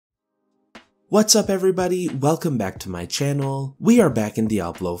What's up everybody, welcome back to my channel. We are back in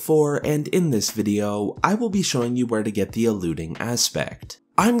Diablo 4 and in this video, I will be showing you where to get the Eluding Aspect.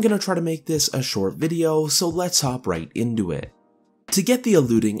 I'm gonna try to make this a short video, so let's hop right into it. To get the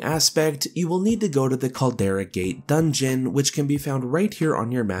Eluding Aspect, you will need to go to the Caldera Gate dungeon, which can be found right here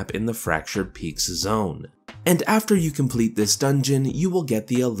on your map in the Fractured Peaks zone. And after you complete this dungeon, you will get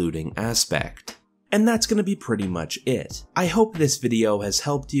the Eluding Aspect. And that's gonna be pretty much it. I hope this video has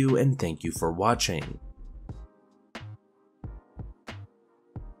helped you and thank you for watching.